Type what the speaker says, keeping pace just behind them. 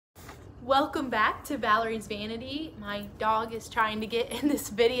Welcome back to Valerie's Vanity. My dog is trying to get in this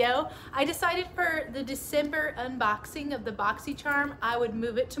video. I decided for the December unboxing of the Boxy Charm, I would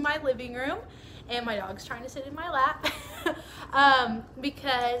move it to my living room, and my dog's trying to sit in my lap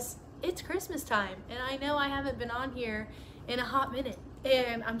because it's Christmas time, and I know I haven't been on here in a hot minute,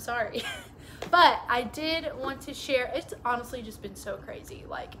 and I'm sorry. But I did want to share, it's honestly just been so crazy.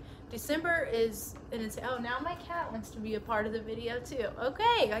 Like, December is, and it's, oh, now my cat wants to be a part of the video too.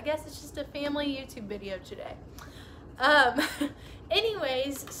 Okay, I guess it's just a family YouTube video today.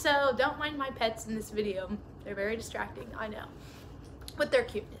 Anyways, so don't mind my pets in this video. They're very distracting, I know, with their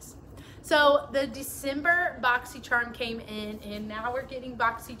cuteness. So the December Boxy Charm came in, and now we're getting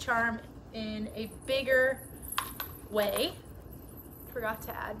Boxy Charm in a bigger way. Forgot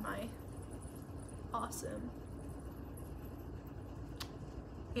to add my awesome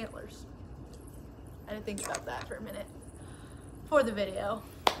antlers. I didn't think about that for a minute for the video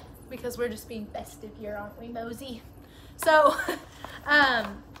because we're just being festive here, aren't we, Mosey? So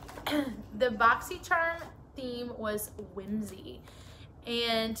the Boxy Charm theme was whimsy,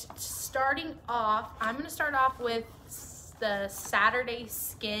 and starting off, I'm going to start off with the Saturday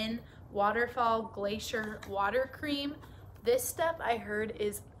Skin Waterfall Glacier Water Cream. This stuff I heard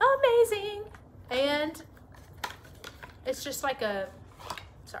is amazing, and it's just like a,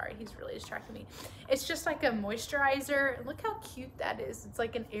 sorry, he's really distracting me. It's just like a moisturizer. Look how cute that is. It's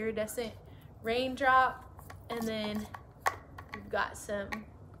like an iridescent raindrop, and then we've got some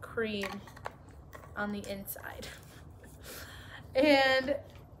cream on the inside. And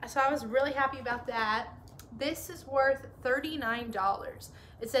so I was really happy about that. This is worth $39.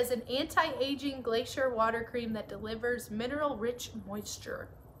 It says an anti-aging glacier water cream that delivers mineral-rich moisture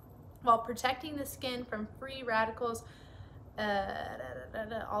while protecting the skin from free radicals,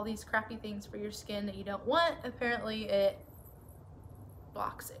 all these crappy things for your skin that you don't want. Apparently it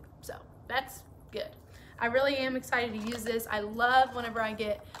blocks it, so that's good. I really am excited to use this. I love whenever I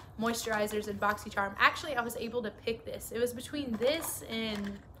get moisturizers in Boxy Charm. Actually, I was able to pick this. It was between this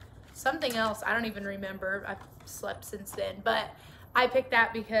and something else. I don't even remember. I've slept since then, but I picked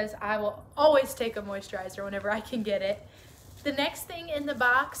that because I will always take a moisturizer whenever I can get it. The next thing in the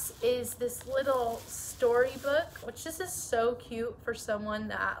box is this little storybook, which this is so cute for someone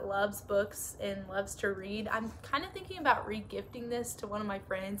that loves books and loves to read. I'm kind of thinking about re-gifting this to one of my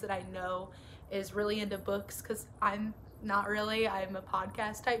friends that I know is really into books, because I'm not really. I'm a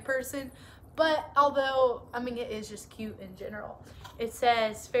podcast type person. But although, I mean, it is just cute in general. It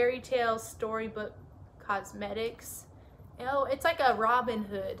says Fairy Tale Storybook Cosmetics. Oh, it's like a Robin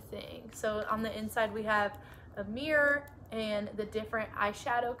Hood thing. So on the inside we have a mirror and the different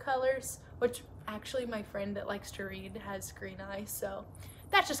eyeshadow colors, which actually my friend that likes to read has green eyes, so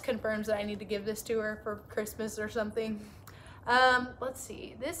that just confirms that I need to give this to her for Christmas or something. Let's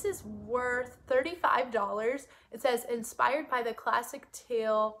see, this is worth $35. It says inspired by the classic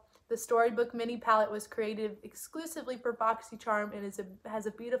tale, the storybook mini palette was created exclusively for Boxy Charm and has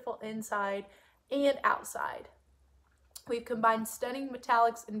a beautiful inside and outside. We've combined stunning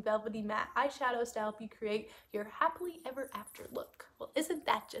metallics and velvety matte eyeshadows to help you create your happily ever after look. Well, isn't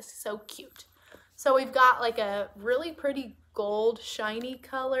that just so cute? So we've got like a really pretty gold shiny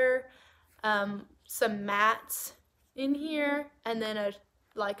color, some mattes in here, and then a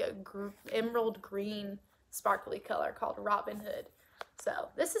emerald green sparkly color called Robin Hood. So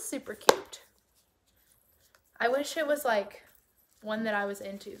this is super cute. I wish it was like one that I was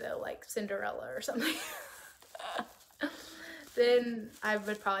into though, like Cinderella or something. Then I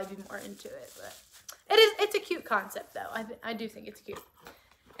would probably be more into it, but it's a cute concept though. I do think it's cute.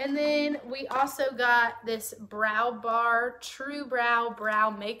 And then we also got this Brow Bar True Brow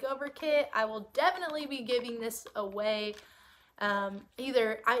Makeover Kit. I will definitely be giving this away.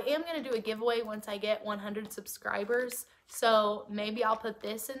 Either I am going to do a giveaway once I get 100 subscribers. So maybe I'll put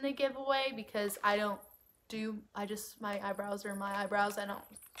this in the giveaway because my eyebrows are my eyebrows. I don't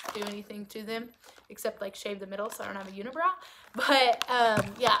do anything to them except like shave the middle, so I don't have a unibrow. But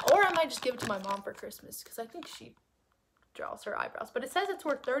yeah, or I might just give it to my mom for Christmas because I think she draws her eyebrows. But it says it's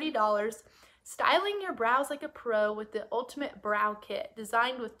worth $30. Styling your brows like a pro with the ultimate brow kit,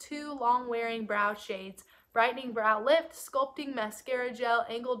 designed with 2 long-wearing brow shades, brightening brow lift, sculpting mascara gel,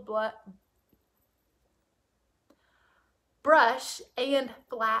 angled brush, and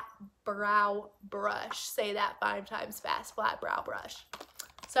flat brow brush. Say that 5 times fast. Flat brow brush.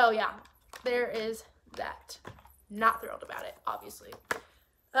 So yeah, there is that. Not thrilled about it, obviously. Oh,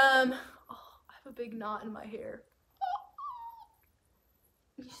 I have a big knot in my hair.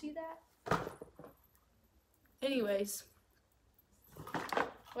 You see that? Anyways,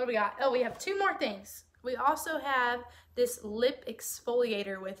 what do we got? Oh, we have 2 more things. We also have this lip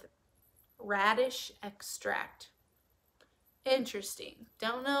exfoliator with radish extract. Interesting.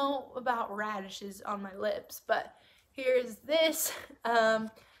 Don't know about radishes on my lips, but here's this.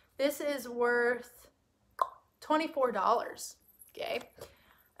 This is worth $24. Okay.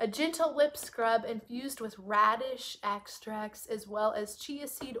 A gentle lip scrub infused with radish extracts as well as chia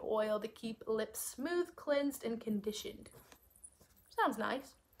seed oil to keep lips smooth, cleansed, and conditioned. Sounds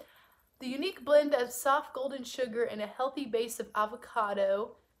nice. The unique blend of soft golden sugar and a healthy base of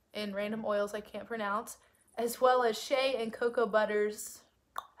avocado and random oils I can't pronounce, as well as shea and cocoa butters,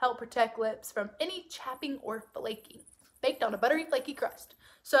 help protect lips from any chapping or flaking. Baked on a buttery, flaky crust.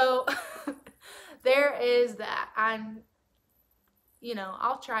 So there is that.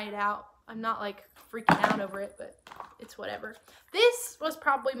 I'll try it out. I'm not like freaking out over it, but it's whatever. This was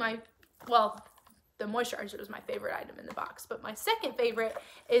probably the moisturizer was my favorite item in the box, but my second favorite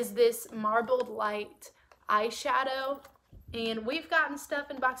is this Marbled Light eyeshadow. And we've gotten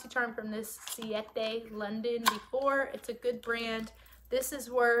stuff in BoxyCharm from this Siete London before. It's a good brand. This is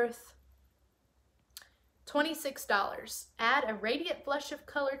worth $26. Add a radiant flush of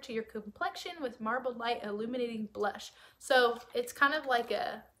color to your complexion with Marbled Light Illuminating Blush. So it's kind of like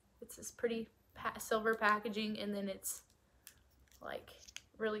it's this pretty silver packaging, and then it's like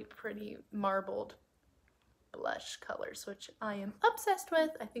really pretty marbled blush colors, which I am obsessed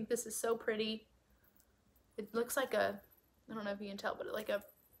with. I think this is so pretty. It looks like I don't know if you can tell, but like a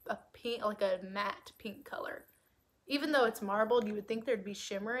pink, like a matte pink color. Even though it's marbled, you would think there'd be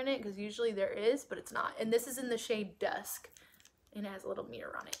shimmer in it because usually there is, but it's not. And this is in the shade Dusk and it has a little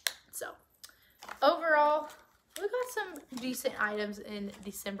mirror on it. So overall, we got some decent items in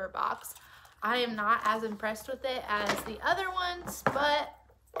December box. I am not as impressed with it as the other ones, but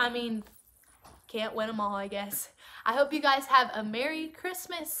I mean, can't win them all, I guess. I hope you guys have a Merry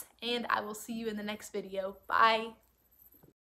Christmas, and I will see you in the next video. Bye.